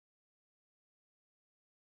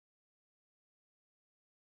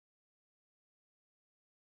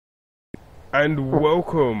And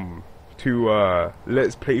welcome to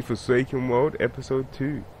Let's Play Forsaken World Episode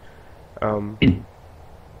 2. Um,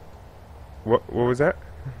 what was that?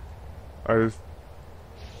 I was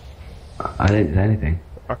I didn't say anything.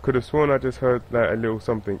 I could have sworn I just heard like a little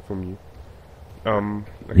something from you. Okay,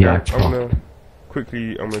 Yeah,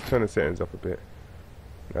 I'm gonna turn the settings up a bit.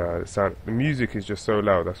 The music is just so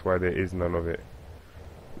loud, that's why there is none of it.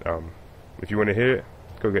 If you want to hear it,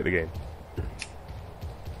 go get the game.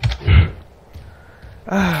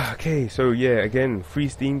 Okay, so yeah, again, free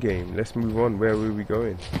Steam game. Let's move on. Where were we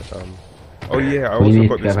going? Oh yeah, I also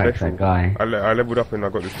got the special. I leveled up and I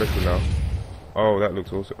got the special now. Oh, that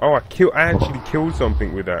looks awesome. Oh, I actually killed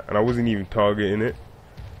something with that, and I wasn't even targeting it.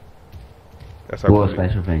 That's how. What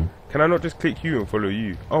special thing? Can I not just click you and follow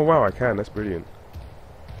you? Oh wow, I can. That's brilliant.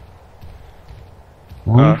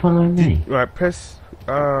 Why are you following me? Right, press.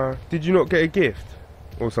 Did you not get a gift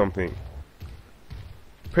or something?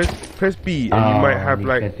 Press B and you might have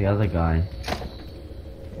like. Get the other guy.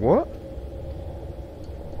 What?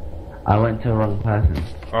 I went to the wrong person.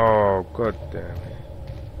 Oh god damn it.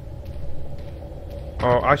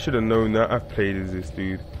 Oh, I should have known that. I've played as this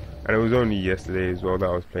dude, and it was only yesterday as well that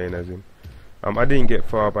I was playing as him. I didn't get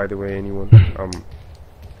far, by the way, anyone.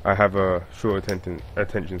 I have a short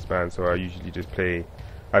attention span, so I usually just play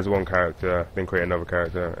as one character, then create another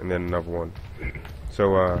character, and then another one.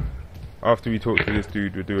 So after we talk to this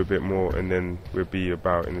dude, we'll do a bit more, and then we'll be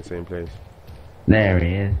about in the same place. There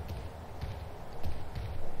he is.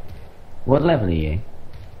 What level are you?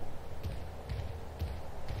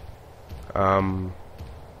 I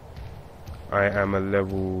am a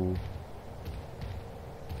level.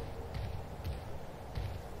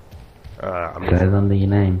 Says under your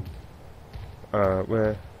name.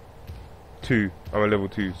 Where? 2. I'm a level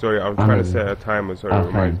 2. Sorry, I'm trying to set a timer so it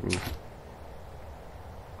reminds me.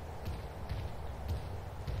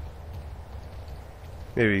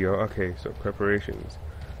 There we go. Okay, so preparations.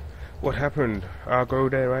 What happened? I'll go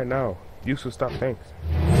there right now. Useful stuff, thanks.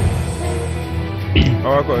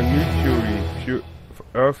 Oh, I got a new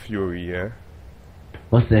Earth Fury, yeah?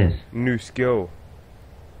 What's this? New skill.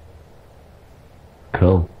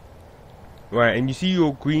 Cool. Right, and you see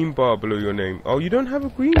your green bar below your name. Oh, you don't have a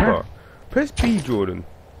green bar. Press B, Jordan.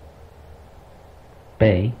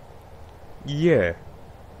 B? Yeah.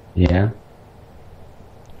 Yeah.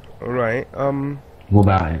 Alright, What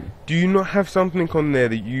about it? do you not have something on there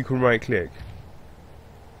that you can right click?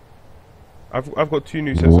 I've got 2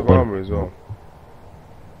 new sets of armor as well.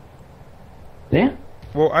 Yeah?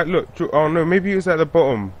 Well, look, oh no, maybe it was at the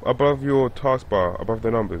bottom, above your taskbar, above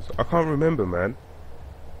the numbers. I can't remember, man.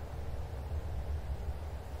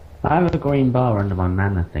 I have a green bar under my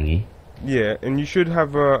mana thingy. Yeah, and you should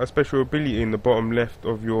have a special ability in the bottom left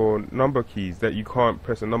of your number keys that you can't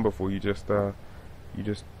press a number for. You just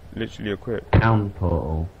literally equip. Town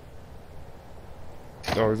portal.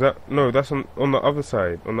 Oh, is that? No, that's on the other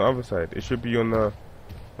side. On the other side, it should be on the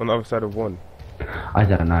other side of 1. I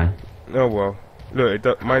don't know. Oh well,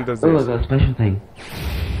 look, mine does Oh, this. I got a special thing.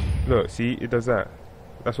 Look, see, it does that.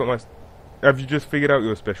 That's what my. Have you just figured out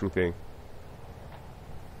your special thing?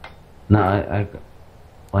 No, I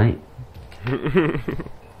wait.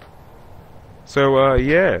 So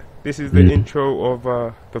yeah, this is the intro of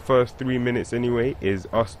the first 3 minutes anyway, is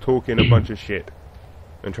us talking a bunch of shit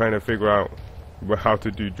and trying to figure out how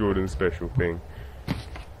to do Jordan's special thing.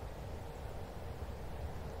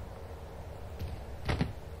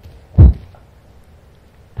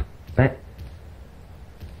 But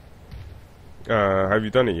Have you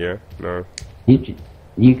done it yet? No.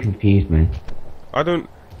 you confused me. I don't.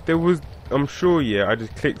 I'm sure. Yeah, I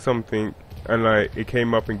just clicked something and like it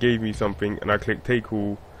came up and gave me something, and I clicked take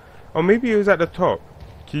all. Or maybe it was at the top.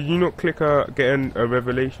 Did you not click get a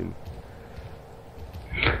revelation?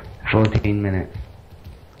 14 minutes.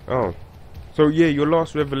 Oh, so yeah, your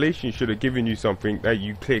last revelation should have given you something that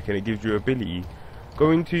you click and it gives you ability.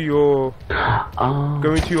 Go into your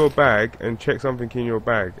bag and check something in your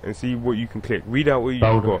bag and see what you can click. Read out what you've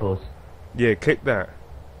got. Force. Yeah, click that.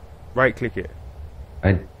 Right click it.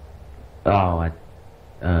 It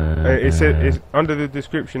said it's under the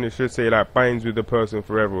description. It should say like binds with the person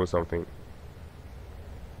forever or something.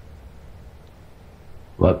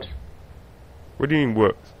 Whoops. What do you mean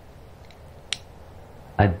works?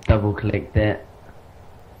 I double clicked it.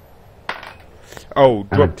 Oh,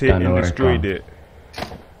 dropped it and destroyed it.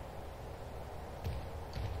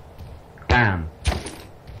 Damn.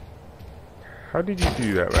 How did you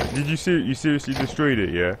do that, man? Did you seriously destroyed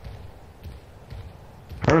it? Yeah.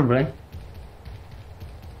 Probably.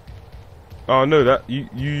 Oh no, that you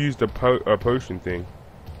used a potion thing.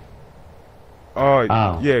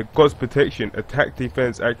 Oh. Yeah, God's protection, attack,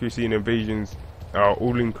 defense, accuracy, and evasions are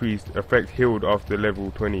all increased. Effect healed after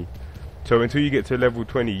level 20. So until you get to level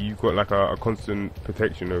 20, you've got like a constant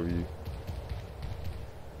protection over you.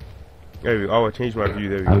 There we go. Oh, I changed my view.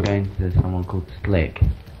 There we go. I'm going to someone called Slick.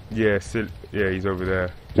 Yeah, yeah, he's over there.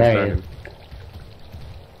 Just There he landing. is.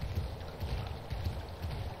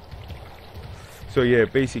 So yeah,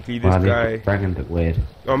 basically this Wow, guy. these dragons look weird.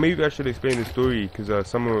 Oh, maybe I should explain the story because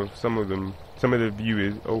some of the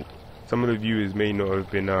viewers may not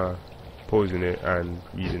have been pausing it and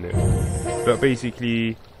reading it. But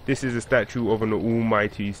basically, this is a statue of an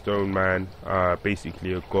almighty stone man,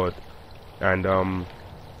 basically a god, and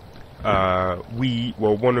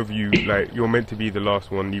one of you, like, you're meant to be the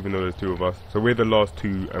last one, even though there's two of us. So we're the last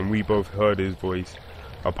two, and we both heard his voice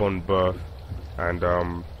upon birth,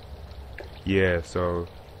 and yeah, so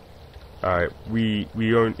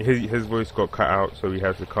his voice got cut out, so we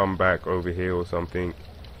have to come back over here or something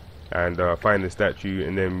and find the statue,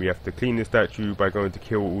 and then we have to clean the statue by going to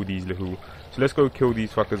kill all these little. So let's go kill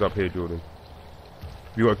these fuckers up here, Jordan.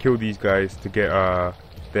 We gotta kill these guys to get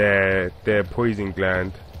their poison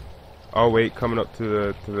gland. Oh wait, coming up to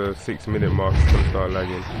the 6-minute mark, it's gonna start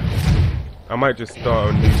lagging. I might just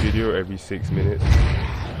start a new video every 6 minutes.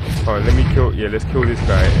 Alright, let's kill this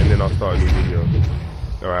guy and then I'll start a new video.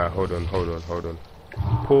 Alright, hold on.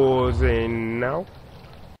 Pausing now.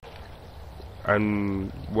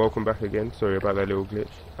 And welcome back again. Sorry about that little glitch.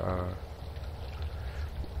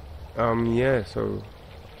 Yeah, so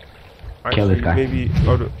Kill this guy. maybe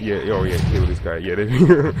kill this guy. Yeah, there we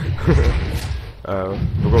go. Forgot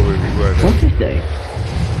where we were then. What's his day?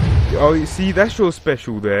 Oh, you see, that's your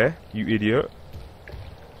special there, you idiot.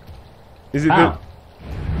 Is it Oh.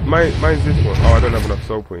 Mine's this one. Oh, I don't have enough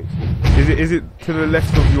soul points. Is it to the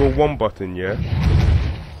left of your one button, yeah?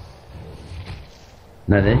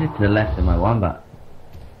 No, this is to the left of my one, but...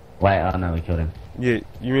 Wait, oh no, we killed him. Yeah,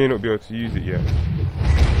 you may not be able to use it yet.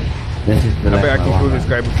 This is to the I left bet I of my can one kill this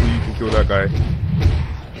button. guy before you can kill that guy.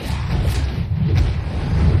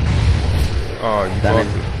 Oh, you Damn it.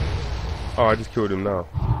 bastard. Oh, I just killed him now.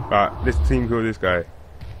 Alright, this team kill this guy.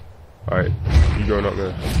 Alright, you going up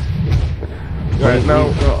there. Well, Right, now...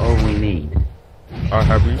 we've got all we need.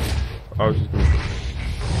 have we? I was just gonna...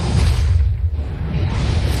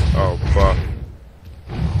 Oh, fuck.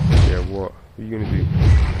 Yeah, what? What are you gonna do?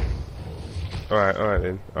 Alright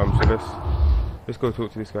then. So let's go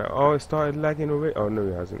talk to this guy. Oh, it started lagging already? Oh, no,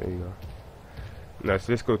 it hasn't. There you go. No,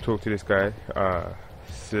 so let's go talk to this guy.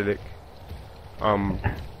 Silic. I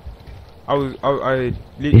He's got a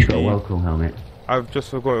literally... well cool helmet. I've just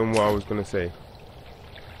forgotten what I was gonna say.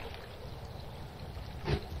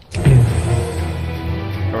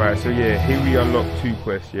 Alright, so yeah, here we unlock 2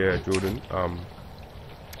 quests, yeah, Jordan.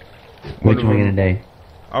 Which one are we gonna do?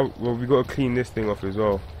 Well, we gotta clean this thing off as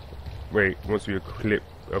well. Wait, once we equip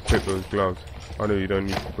those gloves. Oh no, you don't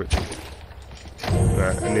need to equip them.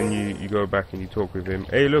 Right, and then you go back and you talk with him.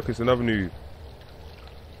 Hey, look, it's another noob.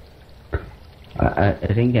 I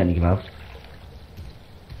didn't get any gloves.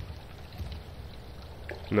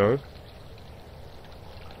 No?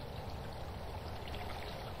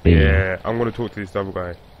 B. Yeah, I'm gonna talk to this other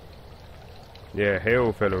guy. Yeah,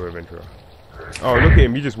 hail fellow adventurer. Oh, look at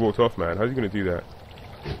him, he just walked off, man. How's he gonna do that?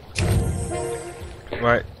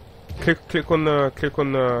 Right, click on the.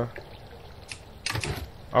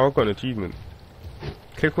 Oh, I've got an achievement.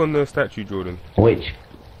 Click on the statue, Jordan. Which?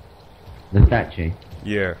 The statue?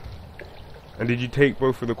 Yeah. And did you take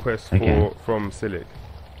both of the quests Okay. from Silic?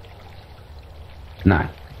 No.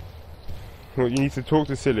 Well, you need to talk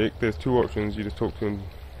to Silic. There's 2 options. You just talk to him.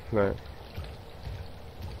 Like,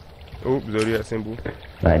 oh, zodiac symbol.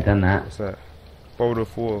 Right, done that. What's that? Boulder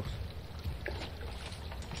Force.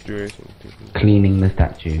 Duration. Cleaning the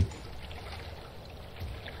statue.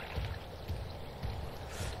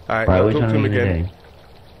 Alright, Right, now which talk one to are him we gonna again.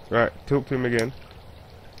 do? Right, talk to him again.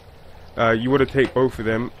 You want to take both of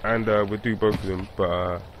them, and we'll do both of them,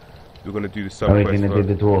 but we're gonna do the sub Are we quest gonna do first.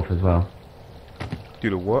 the dwarf as well? Do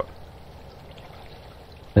the what?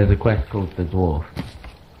 There's a quest called the dwarf.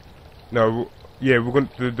 No, yeah, we're gonna.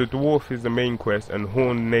 The dwarf is the main quest, and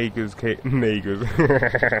Horn Nager's cave. Nagers.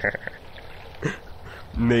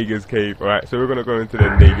 Nager's cave. Alright, so we're gonna go into the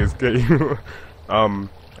Nager's cave.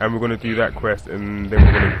 And we're gonna do that quest, and then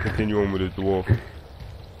we're gonna continue on with the dwarf.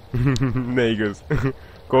 Nagers.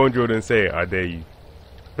 Go on, Jordan, say it. I dare you.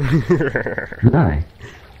 No.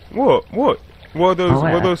 What? What? What are those? Oh,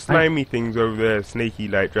 wait, what are those I- slimy things over there? Snaky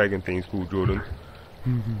like dragon things called, Jordan?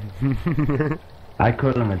 I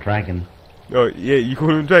call him a dragon. Oh yeah, you call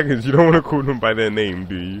them dragons. You don't want to call them by their name,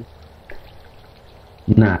 do you?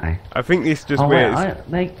 No. I think it's just Oh where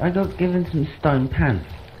wait, it's... I got given some stone pants,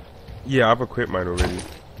 Yeah, I've equipped mine already.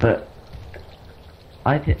 but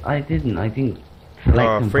I didn't select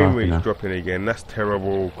them Frame fast rate's enough. dropping again. That's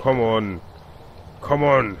terrible. Come on. Come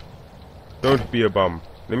on. Don't be a bum.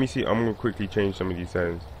 Let me see. I'm gonna quickly change some of these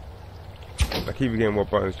settings. I keep forgetting what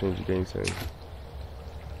buttons change the game settings.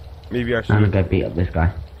 Maybe I I'm should. gonna go beat up this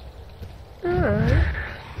guy. Alright.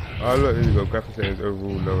 Oh look, there we go. Graphics settings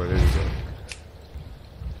overall lower. There we go.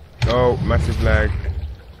 Oh, massive lag.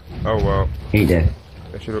 Oh well. He did.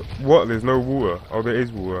 I should have. What? There's no water. Oh, there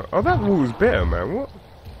is water. Oh, that water's better, man. What?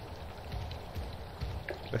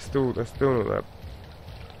 That's still not that.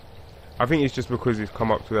 I think it's just because it's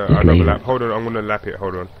come up to that Just another leave lap. it. Hold on, I'm gonna lap it.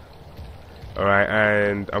 Hold on. All right,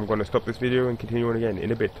 and I'm gonna stop this video and continue on again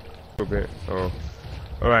in a bit. A bit. Oh.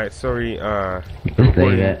 All right. Sorry. Just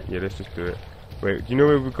leave it. Yeah, let's just do it. Wait. Do you know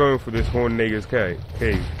where we're going for this Hornnager's cave?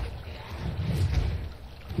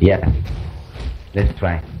 Yeah. This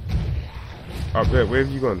way. Up there. Where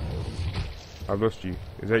have you gone? I've lost you.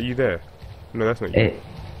 Is that you there? No, that's not you.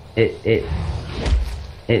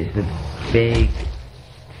 It's the big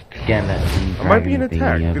skeleton. Am I being dragon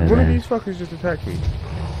attacked? thingy Did over one of there. these fuckers just attack me?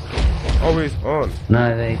 Oh, it's on.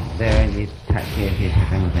 No, they only attack you if you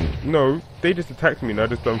attack anything. No, they just attacked me and I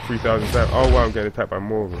just done 3,000 times. Oh wow, I'm getting attacked by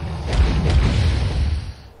more of them.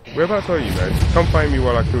 Whereabouts are you guys? Come find me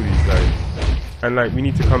while I kill these guys. And like, we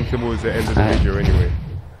need to come towards the end of the video anyway.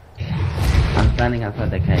 I'm standing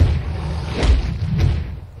outside the cave.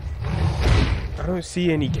 I don't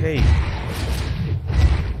see any cave.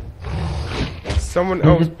 Someone There's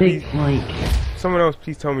else, a big, please. like... Someone else,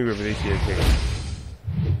 please tell me whether they see a cave.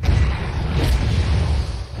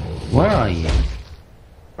 Where are you?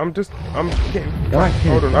 I'm getting. Go back to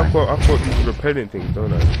Hold this on, guy. I've got these repellent things,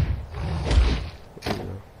 don't I? There we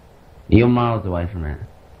go. You're miles away from it.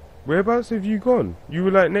 Whereabouts have you gone? You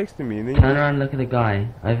were like next to me and then Turn around and look at the guy.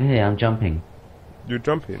 Over here, I'm jumping. you're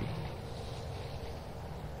jumping.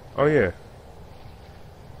 Oh yeah.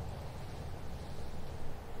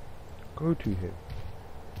 Go to him.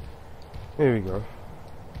 There we go.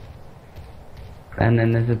 And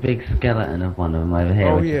then there's a big skeleton of one of them over here,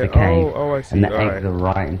 Oh which yeah. is the cave. Oh, I see. and the Alright. eggs are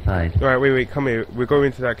right inside. Alright, wait, come here. We're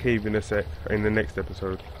going to that cave in a sec, in the next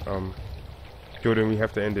episode. Jordan, we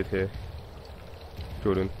have to end it here.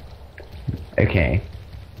 Jordan. Okay.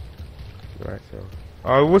 Right, so.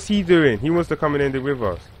 Oh, what's he doing? He wants to come and end it with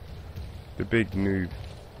us. The big noob.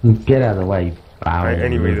 Get out of the way, bow. Right,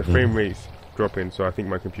 anyway, the frame rate's dropping, so I think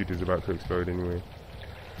my computer's about to explode anyway.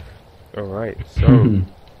 Alright, so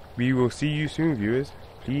we will see you soon, viewers.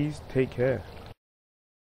 Please take care.